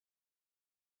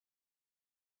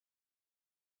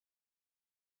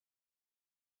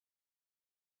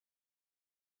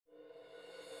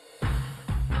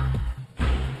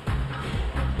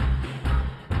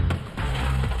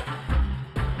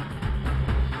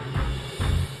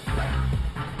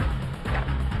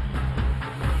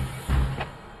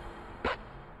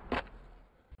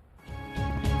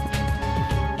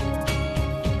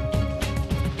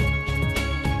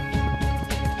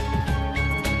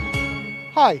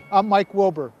Hi, I'm Mike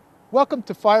Wilbur. Welcome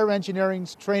to Fire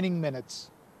Engineering's Training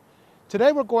Minutes.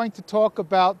 Today we're going to talk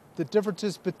about the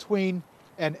differences between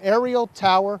an aerial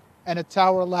tower and a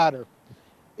tower ladder.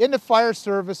 In the fire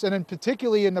service, and in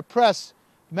particularly in the press,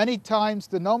 many times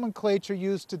the nomenclature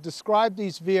used to describe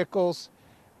these vehicles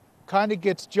kind of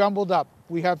gets jumbled up.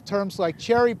 We have terms like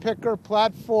cherry picker,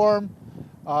 platform,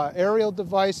 aerial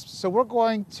device. So we're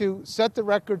going to set the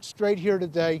record straight here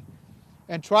today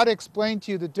and try to explain to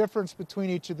you the difference between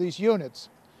each of these units.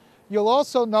 You'll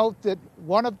also note that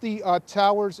one of the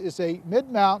towers is a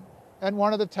mid-mount and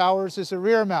one of the towers is a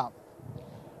rear mount.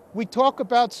 We talk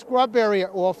about scrub area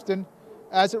often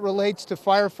as it relates to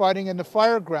firefighting in the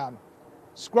fire ground.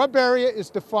 Scrub area is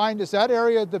defined as that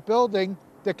area of the building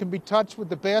that can be touched with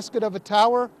the basket of a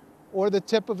tower or the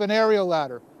tip of an aerial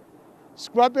ladder.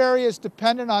 Scrub area is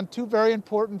dependent on two very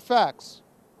important facts: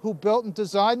 who built and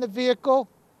designed the vehicle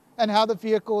and how the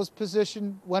vehicle is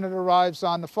positioned when it arrives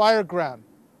on the fire ground.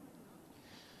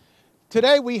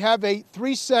 Today we have a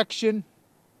three-section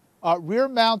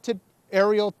rear-mounted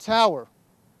aerial tower.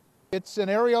 It's an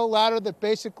aerial ladder that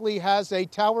basically has a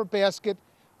tower basket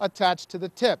attached to the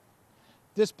tip.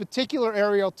 This particular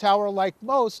aerial tower, like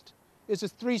most, is a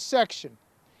three-section.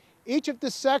 Each of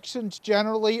the sections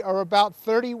generally are about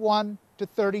 31 to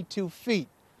 32 feet.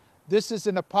 This is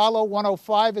an Apollo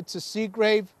 105. It's a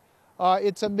Seagrave.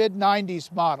 It's a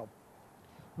mid-90s model.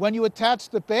 When you attach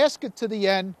the basket to the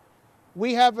end,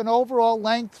 we have an overall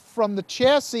length from the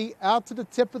chassis out to the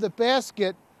tip of the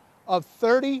basket of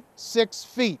 36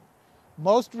 feet.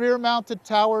 Most rear-mounted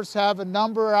towers have a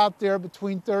number out there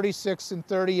between 36 and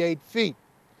 38 feet.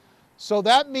 So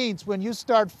that means when you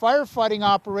start firefighting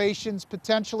operations,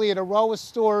 potentially at a row of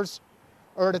stores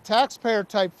or at a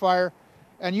taxpayer-type fire,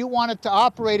 and you want it to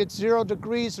operate at 0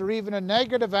 degrees or even a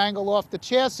negative angle off the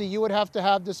chassis, you would have to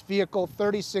have this vehicle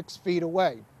 36 feet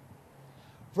away.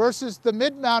 Versus the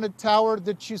mid-mounted tower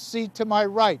that you see to my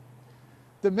right.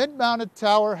 The mid-mounted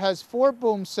tower has 4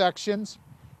 boom sections.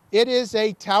 It is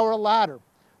a tower ladder.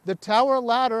 The tower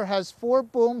ladder has 4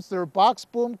 booms. They're box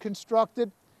boom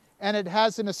constructed, and it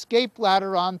has an escape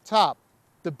ladder on top,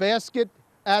 the basket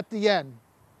at the end.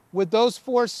 With those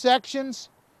 4 sections,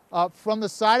 from the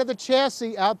side of the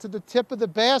chassis out to the tip of the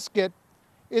basket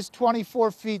is 24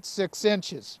 feet 6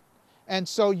 inches. And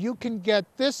so you can get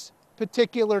this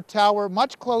particular tower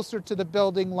much closer to the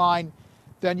building line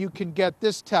than you can get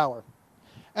this tower.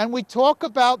 And we talk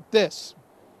about this.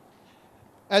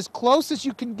 As close as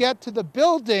you can get to the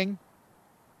building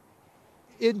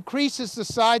increases the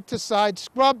side-to-side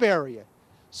scrub area.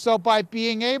 So by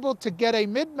being able to get a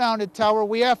mid-mounted tower,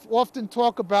 we often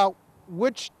talk about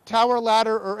which tower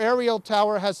ladder or aerial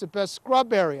tower has the best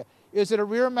scrub area. Is it a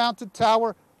rear-mounted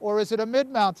tower or is it a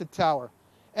mid-mounted tower?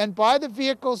 And by the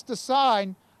vehicle's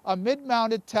design, a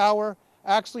mid-mounted tower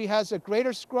actually has a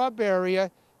greater scrub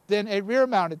area than a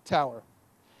rear-mounted tower.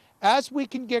 As we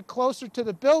can get closer to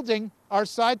the building, our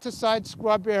side-to-side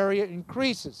scrub area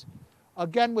increases.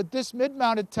 Again, with this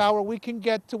mid-mounted tower, we can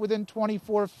get to within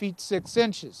 24 feet 6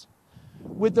 inches.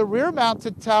 With the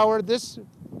rear-mounted tower, this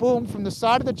boom from the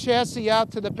side of the chassis out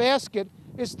to the basket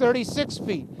is 36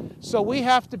 feet. So we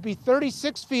have to be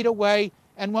 36 feet away,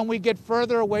 and when we get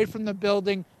further away from the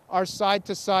building, our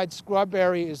side-to-side scrub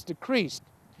area is decreased.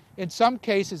 In some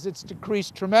cases, it's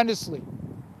decreased tremendously.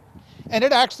 And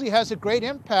it actually has a great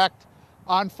impact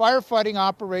on firefighting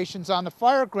operations on the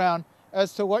fire ground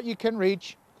as to what you can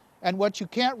reach and what you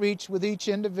can't reach with each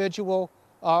individual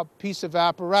piece of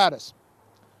apparatus.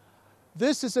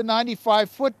 This is a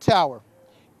 95-foot tower.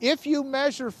 If you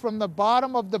measure from the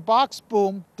bottom of the box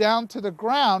boom down to the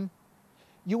ground,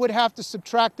 you would have to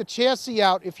subtract the chassis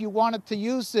out if you wanted to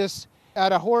use this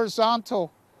at a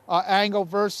horizontal angle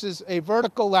versus a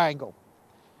vertical angle.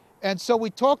 And so we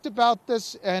talked about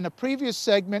this in a previous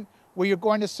segment where you're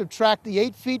going to subtract the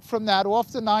 8 feet from that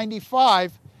off the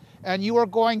 95, and you are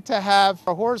going to have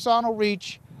a horizontal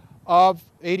reach of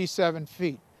 87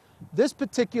 feet. This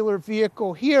particular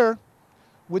vehicle here,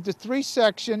 with the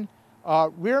 3-section,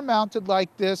 rear-mounted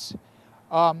like this,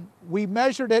 we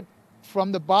measured it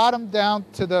from the bottom down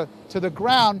to the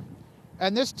ground,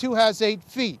 and this too has 8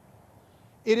 feet.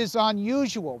 It is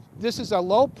unusual. This is a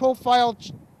low-profile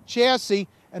chassis,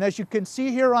 and as you can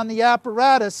see here on the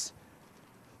apparatus,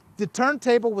 the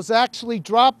turntable was actually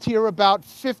dropped here about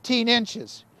 15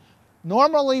 inches.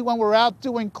 Normally, when we're out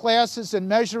doing classes and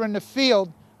measuring the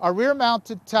field, our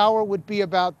rear-mounted tower would be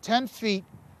about 10 feet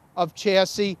of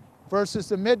chassis versus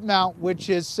the mid-mount, which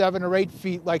is 7 or 8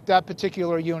 feet, like that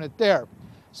particular unit there.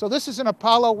 So this is an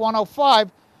Apollo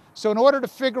 105. So in order to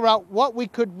figure out what we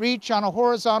could reach on a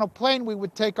horizontal plane, we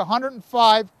would take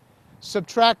 105,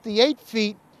 subtract the 8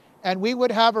 feet, and we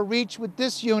would have a reach with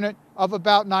this unit of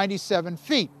about 97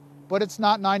 feet. But it's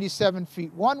not 97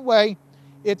 feet one way,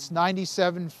 it's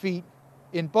 97 feet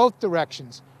in both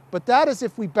directions. But that is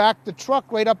if we back the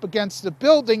truck right up against the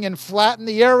building and flatten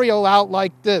the aerial out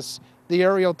like this, the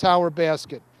aerial tower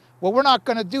basket. Well, we're not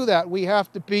going to do that. We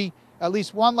have to be at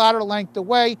least one ladder length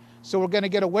away, so we're going to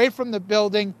get away from the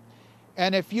building.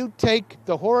 And if you take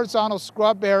the horizontal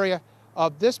scrub area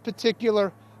of this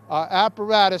particular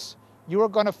apparatus, you are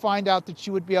going to find out that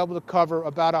you would be able to cover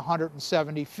about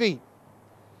 170 feet.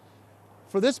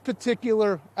 For this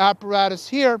particular apparatus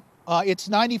here, it's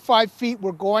 95 feet.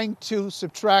 We're going to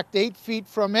subtract 8 feet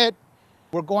from it.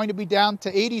 We're going to be down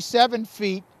to 87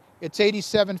 feet. It's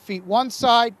 87 feet one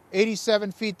side,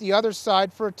 87 feet the other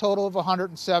side, for a total of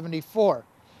 174.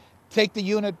 Take the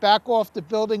unit back off the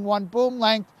building one boom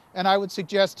length, and I would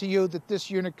suggest to you that this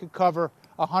unit could cover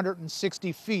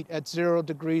 160 feet at 0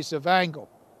 degrees of angle.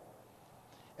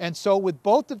 And so with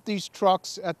both of these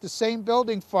trucks at the same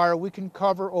building fire, we can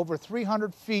cover over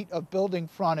 300 feet of building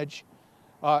frontage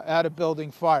at a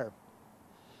building fire.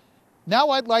 Now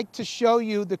I'd like to show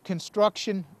you the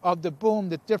construction of the boom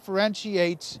that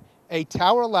differentiates a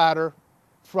tower ladder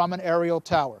from an aerial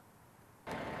tower.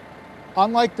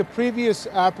 Unlike the previous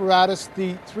apparatus,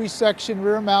 the 3-section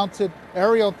rear-mounted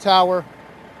aerial tower,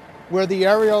 where the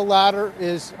aerial ladder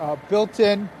is built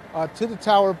in to the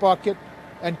tower bucket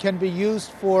and can be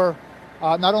used for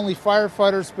not only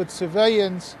firefighters but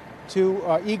civilians to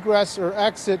egress or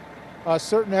exit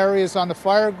certain areas on the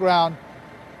fire ground.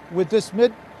 With this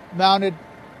mid-mounted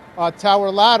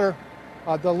tower ladder,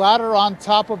 the ladder on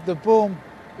top of the boom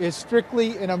is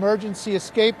strictly an emergency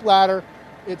escape ladder.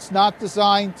 It's not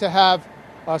designed to have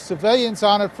civilians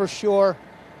on it for sure,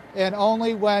 and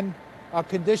only when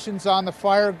conditions on the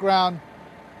fire ground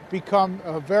become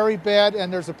very bad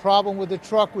and there's a problem with the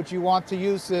truck would you want to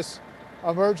use this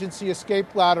emergency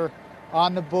escape ladder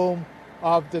on the boom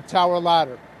of the tower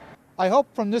ladder. I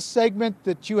hope from this segment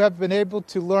that you have been able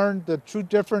to learn the true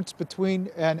difference between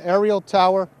an aerial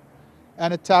tower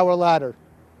and a tower ladder.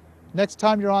 Next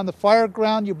time you're on the fire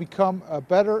ground, you'll become a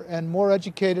better and more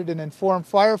educated and informed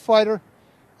firefighter.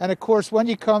 And of course, when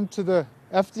you come to the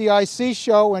FDIC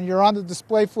show and you're on the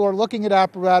display floor looking at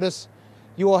apparatus,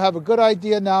 you will have a good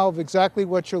idea now of exactly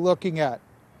what you're looking at.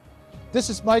 This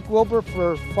is Mike Wilbur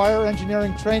for Fire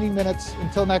Engineering Training Minutes.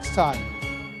 Until next time.